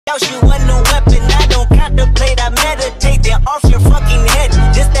out, she wasn't no weapon. I don't contemplate, I meditate, then off your fucking head.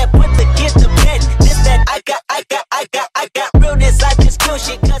 This that put the kid to bed. This that I got realness, I just kill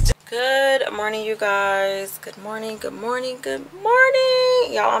shit. Good morning, you guys. Good morning, good morning, good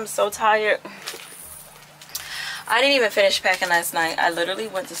morning. Y'all, I'm so tired. I didn't even finish packing last night. I literally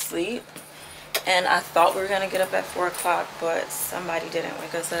went to sleep and I thought we were gonna get up at 4 o'clock, but somebody didn't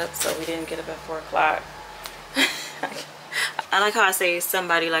wake us up, so we didn't get up at 4 o'clock. I like how I say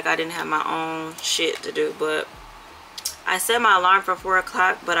somebody, like I didn't have my own shit to do, but I set my alarm for 4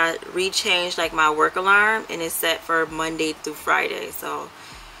 o'clock, but I rechanged like my work alarm and it's set for Monday through Friday. So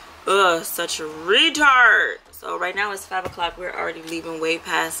such a retard. So right now it's 5 o'clock. We're already leaving way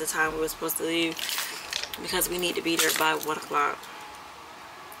past the time we were supposed to leave because we need to be there by 1 o'clock.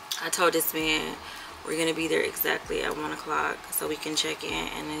 I told this man we're gonna be there exactly at 1 o'clock so we can check in,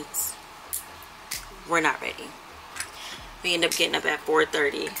 and we're not ready. We end up getting up at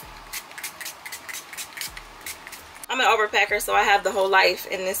 4:30. I'm an overpacker, so I have the whole life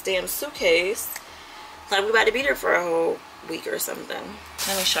in this damn suitcase. Like, we about to be there for a whole week or something.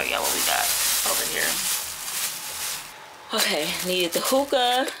 Let me show y'all what we got over here. Okay, needed the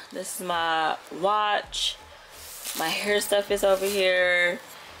hookah. This is my watch. My hair stuff is over here.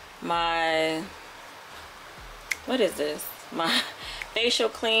 My, what is this? My facial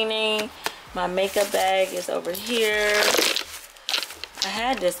cleaning. My makeup bag is over here. I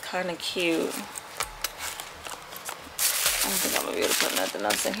had this kind of cute. I don't think I'm gonna be able to put nothing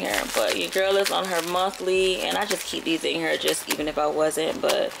else in here, but your girl is on her monthly, and I just keep these in here just even if I wasn't.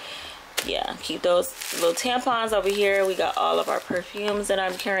 But yeah, keep those little tampons over here. We got all of our perfumes that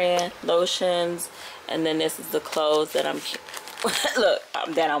I'm carrying, lotions, and then this is the clothes that I'm look,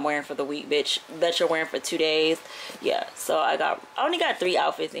 that I'm wearing for the week, bitch, that you're wearing for 2 days. Yeah, so I only got 3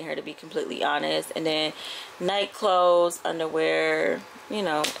 outfits in here, to be completely honest, and then night clothes, underwear, you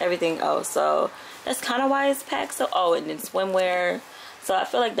know, everything else. So that's kind of why it's packed. So and then swimwear. So I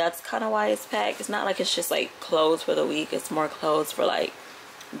feel like that's kind of why it's packed. It's not like it's just like clothes for the week. It's more clothes for like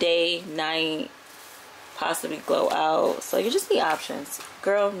day, night, possibly go out. So you just need options.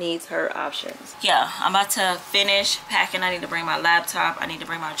 Girl needs her options. Yeah, I'm about to finish packing. I need to bring my laptop. I need to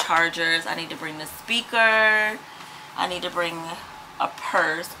bring my chargers. I need to bring the speaker. I need to bring a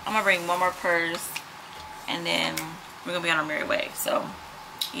purse. I'm gonna bring one more purse, and then we're gonna be on our merry way. So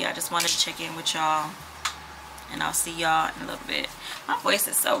yeah, I just wanted to check in with y'all, and I'll see y'all in a little bit. My voice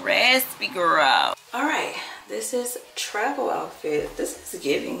is so raspy, girl. All right, this is travel outfit. This is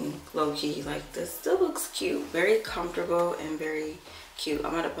giving low-key. Like, this still looks cute, very comfortable and very cute.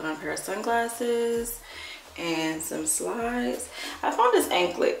 I'm gonna put on a pair of sunglasses and some slides. I found this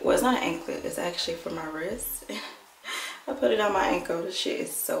anklet. Well, it's not an anklet, it's actually for my wrist. I put it on my ankle. This shit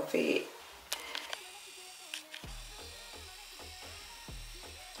is so fit.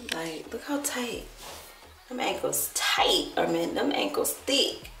 Like, look how tight. Them ankles tight. I mean, them ankles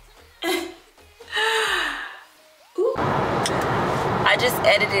thick. Ooh. I just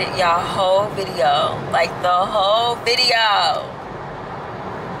edited y'all whole video. Like, the whole video.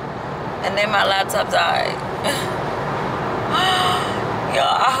 And then my laptop died.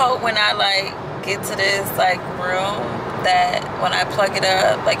 Y'all, I hope when I, like, get to this, like, room, that when I plug it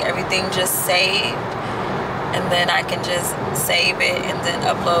up, like, everything just saved. And then I can just save it and then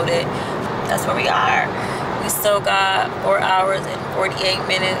upload it. That's where we are. We still got 4 hours and 48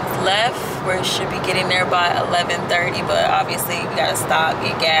 minutes left. We should be getting there by 11:30, but obviously we gotta stop,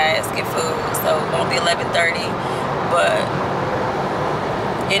 get gas, get food. So it won't be 11:30, but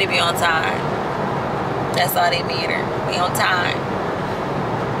it'll be on time. That's all they meter. We on time.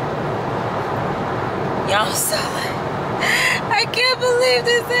 Y'all, so like, I can't believe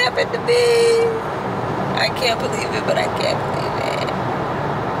this happened to me. I can't believe it, but I can't believe it.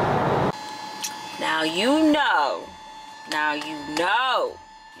 Now you know. Now you know.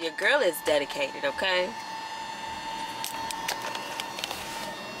 Your girl is dedicated, okay?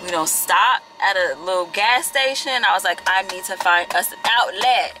 We don't stop at a little gas station. I was like, I need to find us an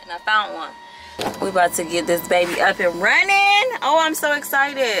outlet. And I found one. We about to get this baby up and running. Oh, I'm so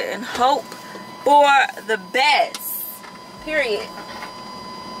excited. And hope for the best. Period.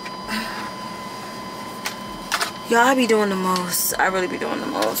 Y'all, I be doing the most. I really be doing the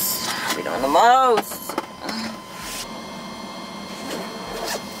most. I be doing the most.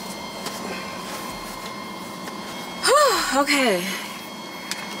 Okay.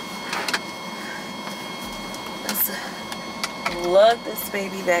 Let's lug this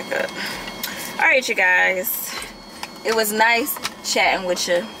baby back up. Alright, you guys. It was nice chatting with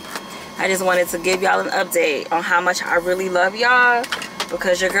you. I just wanted to give y'all an update on how much I really love y'all,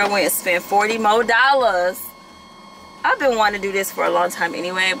 because your girl went and spent $40 more I've been wanting to do this for a long time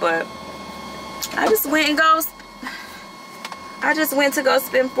anyway, but I just went to go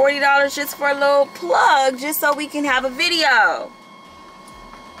spend $40 just for a little plug, just so we can have a video.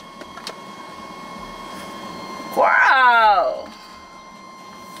 Wow.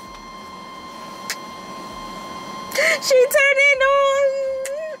 She turned it on.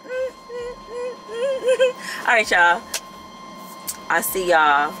 All right, y'all. I'll see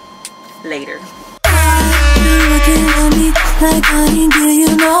y'all later. Looking at me like I ain't give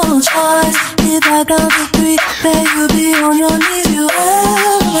you no choice. If I count to 3, then you'll be on your knees. You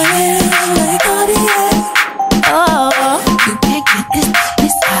like oh, you can't get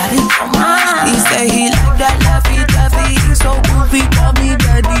this out of your mind. He say he like that laffy, he's so goofy, call me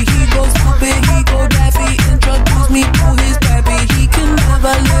daddy. He goes stupid, he go daffy, introduce me to his pappy. He can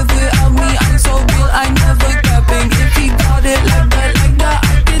never live without me, I'm so real, I never capping. If he got it like that,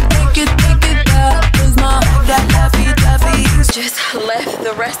 I can take it back. Cause my that laffy. Just left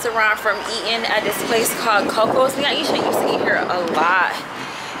the restaurant from eating at this place called Coco's. Me and Aisha used to eat here a lot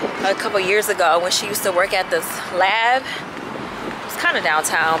a couple years ago when she used to work at this lab. It's kind of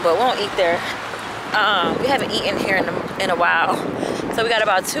downtown, but we won't eat there. We haven't eaten here in a while, so we got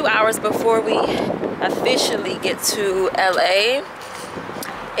about 2 hours before we officially get to LA.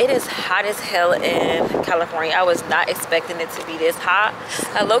 It is hot as hell in California. I was not expecting it to be this hot.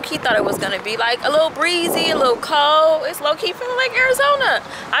 I low-key thought it was gonna be like a little breezy, a little cold. It's low-key feeling like Arizona.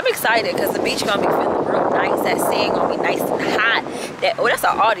 I'm excited because the beach gonna be feeling real nice. That sand gonna be nice and hot. That's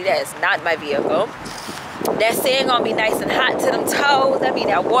an Audi, that is not my vehicle. That sand gonna be nice and hot to them toes. That mean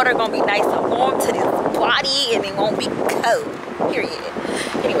that water gonna be nice and warm to this body, and it won't be cold, period.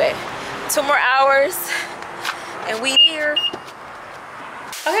 Anyway, 2 more hours and we here.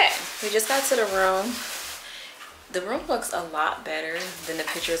 Okay, we just got to the room. The room looks a lot better than the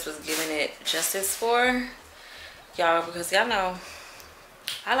pictures was giving it justice for, y'all, because y'all know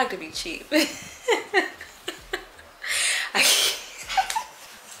I like to be cheap.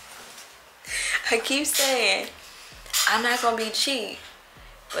 I keep saying I'm not gonna be cheap,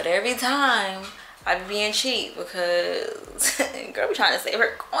 but every time I be being cheap because girl be trying to save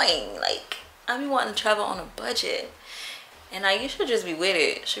her coin. Like, I be wanting to travel on a budget. And you should just be with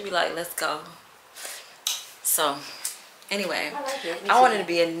it. Should be like, let's go. So, anyway, I wanted to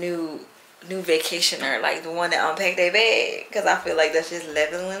be a new vacationer, like the one that unpacked their bag, because I feel like that's just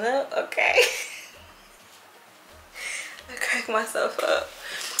leveling up. Okay. I crack myself up.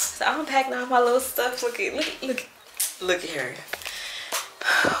 So I'm unpacking all my little stuff. Look at her.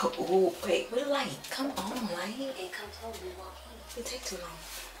 Oh, wait, what a light? Come on, light. It comes home and walk in. It take too long.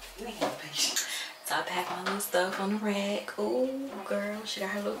 You ain't got patience. So I packed my little stuff on the rack. Oh, girl, she got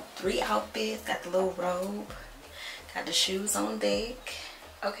her little 3 outfits. Got the little robe. Got the shoes on deck.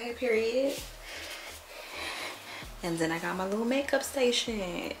 Okay, period. And then I got my little makeup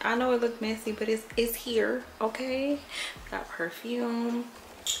station. I know it looked messy, but it's here, okay? Got perfume,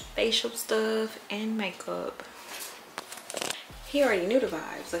 facial stuff, and makeup. He already knew the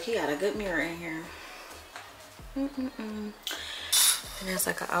vibes. Like, he got a good mirror in here. And there's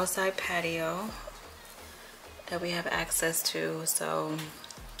like an outside patio that we have access to, so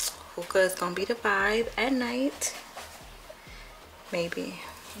hookah is gonna be the vibe at night. Maybe.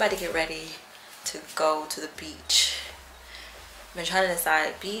 About to get ready to go to the beach. I've been trying to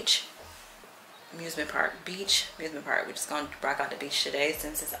decide beach, amusement park. Beach, amusement park. We're just gonna rock out the beach today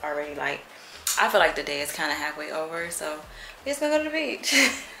since it's already like, I feel like the day is kind of halfway over, so we're just gonna go to the beach.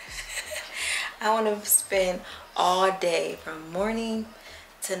 I want to spend all day from morning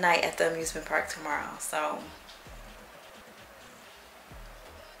to night at the amusement park tomorrow, so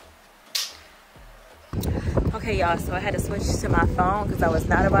okay, y'all, so I had to switch to my phone because I was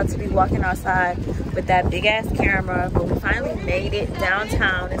not about to be walking outside with that big ass camera, but we finally made it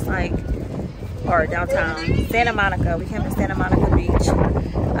downtown. It's like, or downtown Santa Monica. We came to Santa Monica Beach.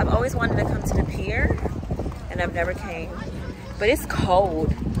 I've always wanted to come to the pier and I've never came, but it's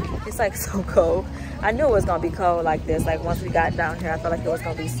cold. It's like so cold. I knew it was gonna be cold like this. Like, once we got down here, I felt like it was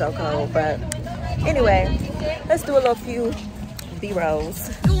gonna be so cold. But anyway, let's do a little few B-rolls.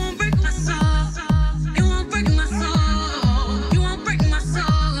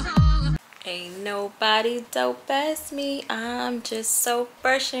 Ain't nobody dope as me. I'm just so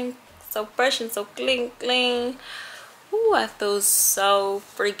fresh and so clean. Ooh, I feel so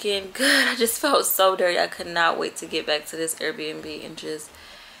freaking good. I just felt so dirty. I could not wait to get back to this Airbnb and just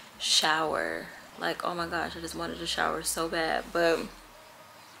shower. Like, oh my gosh, I just wanted to shower so bad. But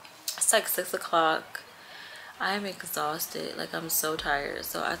it's like 6 o'clock. I am exhausted. Like, I'm so tired.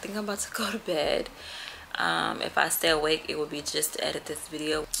 So I think I'm about to go to bed. If I stay awake, it would be just to edit this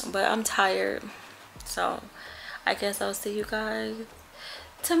video. But I'm tired. So I guess I'll see you guys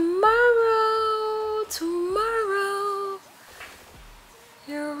tomorrow.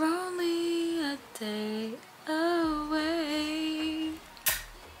 You're only a day away.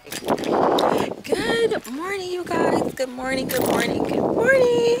 Good morning, you guys. Good morning.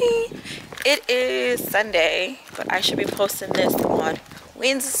 It is Sunday, but I should be posting this on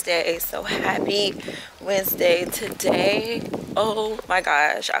Wednesday. So happy Wednesday today. Oh my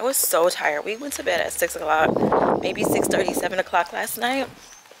gosh, I was so tired. We went to bed at 6 o'clock, maybe 6:30, 7 o'clock last night,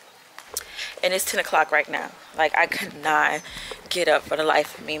 and it's 10 o'clock right now. Like, I could not get up for the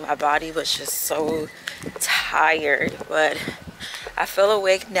life of me. My body was just so tired, but I feel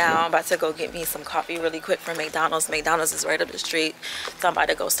awake now. I'm about to go get me some coffee really quick from McDonald's. McDonald's is right up the street, so I'm about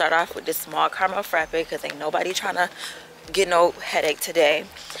to go start off with this small caramel frappe because ain't nobody trying to get no headache today.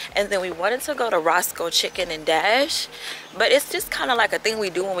 And then we wanted to go to Roscoe Chicken and Dash, but it's just kind of like a thing we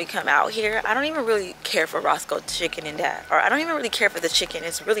do when we come out here. I don't even really care for Roscoe Chicken and Dash, or I don't even really care for the chicken.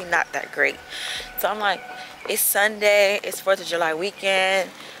 It's really not that great. So I'm like, it's Sunday, it's 4th of July weekend.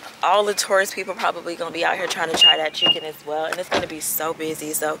 All the tourist people probably gonna be out here trying to try that chicken as well, and it's gonna be so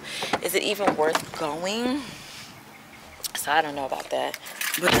busy. So is it even worth going? So I don't know about that.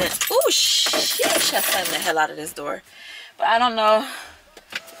 But then, oh shit, I slammed the hell out of this door. But I don't know,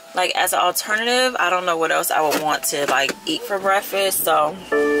 like, as an alternative, I don't know what else I would want to like eat for breakfast. So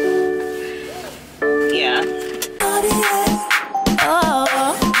yeah.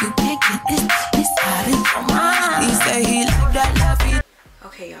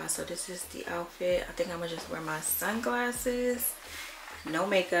 Okay, y'all, so this is the outfit. I think I'm gonna just wear my sunglasses, no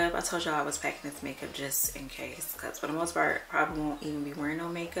makeup. I told y'all I was packing this makeup just in case, because for the most part probably won't even be wearing no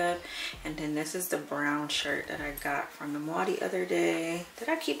makeup. And then this is the brown shirt that I got from the mall the other day. Did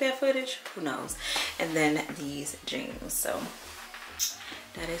I keep that footage? Who knows? And then these jeans. So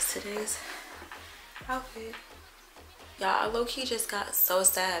that is today's outfit. Y'all, I low-key just got so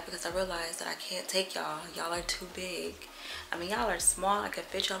sad because I realized that I can't take y'all. Y'all are too big. I mean, y'all are small. I could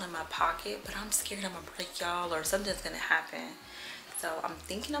fit y'all in my pocket, but I'm scared I'm gonna break y'all or something's gonna happen. So I'm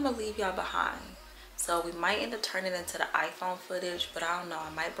thinking I'm gonna leave y'all behind. So we might end up turning into the iPhone footage, but I don't know. I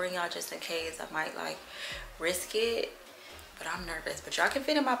might bring y'all just in case. I might like risk it, but I'm nervous. But y'all can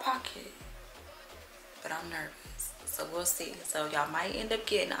fit in my pocket, but I'm nervous. So we'll see. So y'all might end up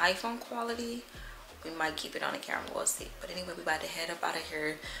getting iPhone quality. We might keep it on the camera, we'll see. But anyway, we about to head up out of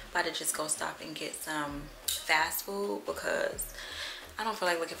here. About to just go stop and get some fast food because I don't feel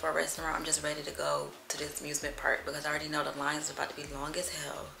like looking for a restaurant. I'm just ready to go to this amusement park because I already know the lines are about to be long as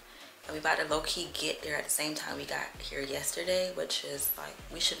hell. And we about to low-key get there at the same time we got here yesterday, which is like,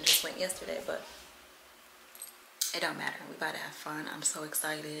 we shouldn't just went yesterday, but it don't matter. We about to have fun. I'm so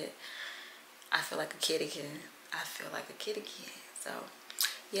excited. I feel like a kid again. So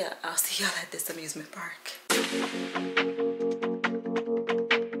yeah, I'll see y'all at this amusement park.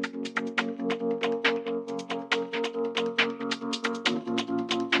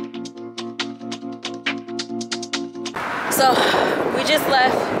 So we just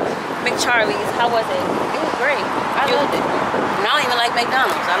left McCharlie's. How was it? It was great. I loved it. And I don't even like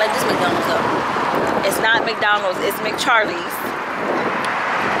McDonald's. I like this McDonald's though. It's not McDonald's, it's McCharlie's.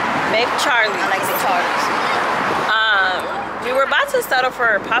 McCharlie's. I like McCharlie's. We were about to settle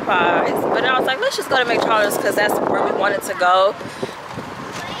for Popeyes, but I was like, let's just go to McDonald's because that's where we wanted to go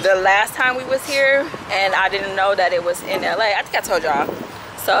the last time we was here, and I didn't know that it was in LA. I think I told y'all.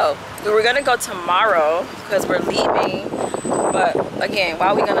 So we were gonna go tomorrow because we're leaving, but again, why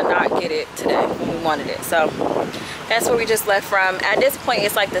are we gonna not get it today when we wanted it? So that's where we just left from. At this point,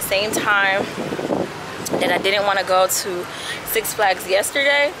 it's like the same time that I didn't want to go to Six Flags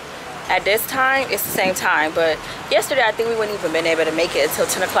yesterday. At this time, it's the same time, but yesterday I think we wouldn't even been able to make it until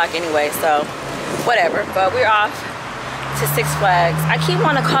 10 o'clock anyway, so whatever. But we're off to Six Flags. I keep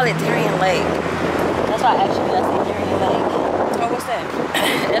wanting to call it Darien Lake. That's why I actually I say Darien Lake. Oh, what's that?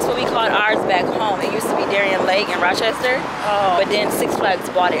 That's what we called ours back home. It used to be Darien Lake in Rochester, but then Six Flags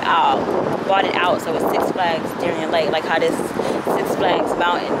bought it out, so it's Six Flags Darien Lake, like how this Six Flags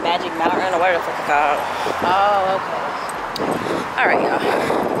Mountain, Magic Mountain, or whatever the fuck it's called. Oh, okay. All right, y'all.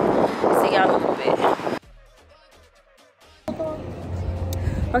 See y'all in a little bit.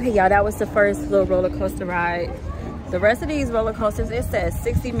 Okay, y'all, that was the first little roller coaster ride. The rest of these roller coasters, it says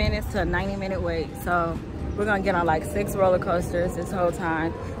 60 minutes to a 90-minute wait. So we're gonna get on like 6 roller coasters this whole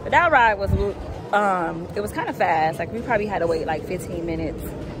time. But that ride was, it was kind of fast. Like we probably had to wait like 15 minutes.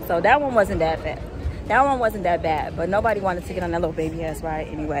 So that one wasn't that bad. That one wasn't that bad, but nobody wanted to get on that little baby ass ride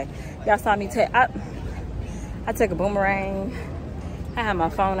anyway. Y'all saw me take, I took a boomerang. I had my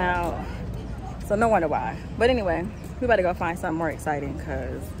phone out, so no wonder why. But anyway, we better go find something more exciting,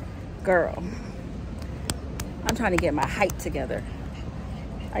 cause girl, I'm trying to get my height together.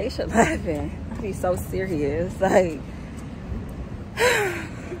 Aisha laughing. I be so serious. Like,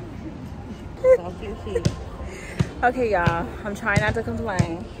 okay, y'all. I'm trying not to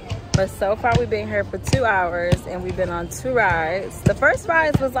complain. But so far, we've been here for 2 hours and we've been on 2 rides. The first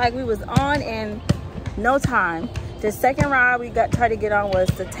ride was like we was on in no time. The second ride we tried to get on was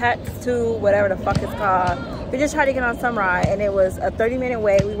the Tattoo, whatever the fuck it's called. We just tried to get on some ride and it was a 30-minute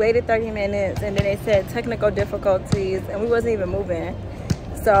wait. We waited 30 minutes and then they said technical difficulties and we wasn't even moving.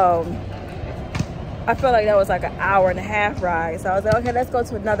 So I feel like that was like an hour-and-a-half ride. So I was like, okay, let's go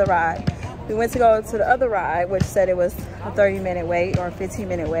to another ride. We went to go to the other ride, which said it was a 30-minute wait or a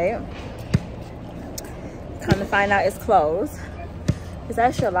 15-minute wait. Come to find out it's closed. There's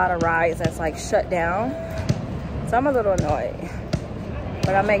actually a lot of rides that's like shut down. So I'm a little annoyed,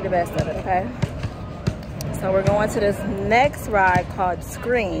 but I'll make the best of it, okay? So we're going to this next ride called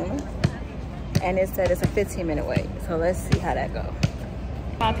Scream, and it said it's a 15-minute wait. So let's see how that goes.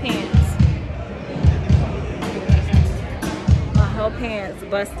 My pants. My whole pants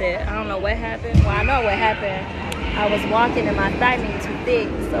busted. I don't know what happened. Well, I know what happened. I was walking and my thigh meat too thick,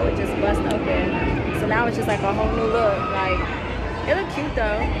 so it just bust open. So now it's just like a whole new look. Like, it look cute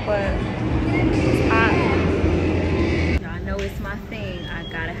though, but it's hot. It's my thing. I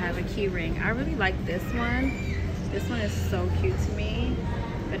gotta have a key ring. I really like this one. This one is so cute to me,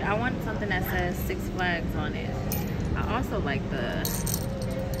 but I want something that says Six Flags on it. I also like this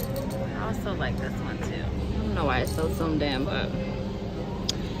one too. I don't know why it's so zoomed in, but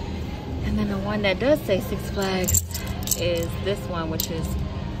and then the one that does say Six Flags is this one, which is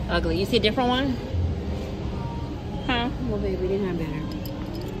ugly. You see a different one? Huh? Well, baby, they're not better.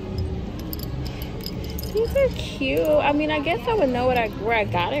 These are cute. I mean, I guess I would know where I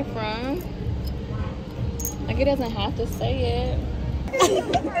got it from. Like, it doesn't have to say it.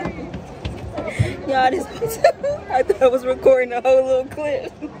 Y'all, I thought I was recording the whole little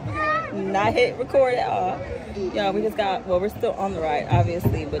clip. Not hit record at all. Y'all, we just got, well, we're still on the ride,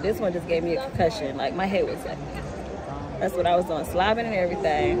 obviously, but this one just gave me a concussion. Like, my head was like, that's what I was doing, slobbing and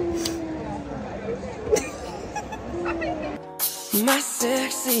everything. My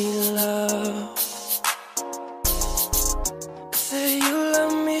sexy love.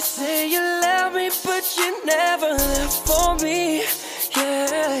 Say you love me, but you never left for me,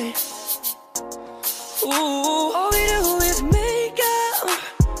 yeah. Ooh, all we do is make up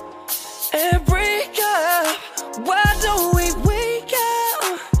and break up. Why don't we wake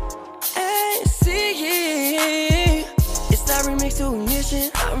up and see? It's that remix to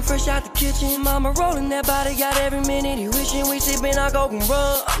Ignition. I'm fresh out the kitchen. Mama rolling that body, got every minute he wishing. We sipping, I go and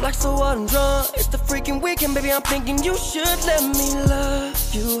run. I'm like, so what, I'm drunk. It's the freaking weekend, baby, I'm thinking you should let me love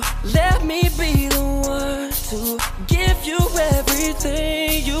you. Let me be the one to give you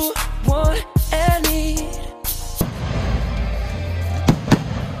everything you want and need.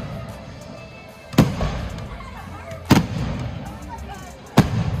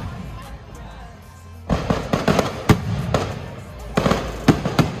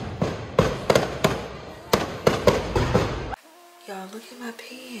 Y'all, look at my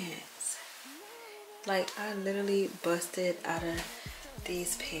pants. Like, I literally busted out of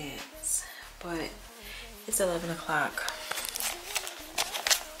these pants, but it's 11 o'clock.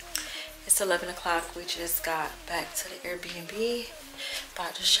 It's 11 o'clock. We just got back to the Airbnb,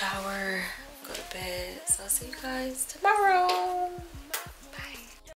 about to shower, go to bed. So I'll see you guys tomorrow.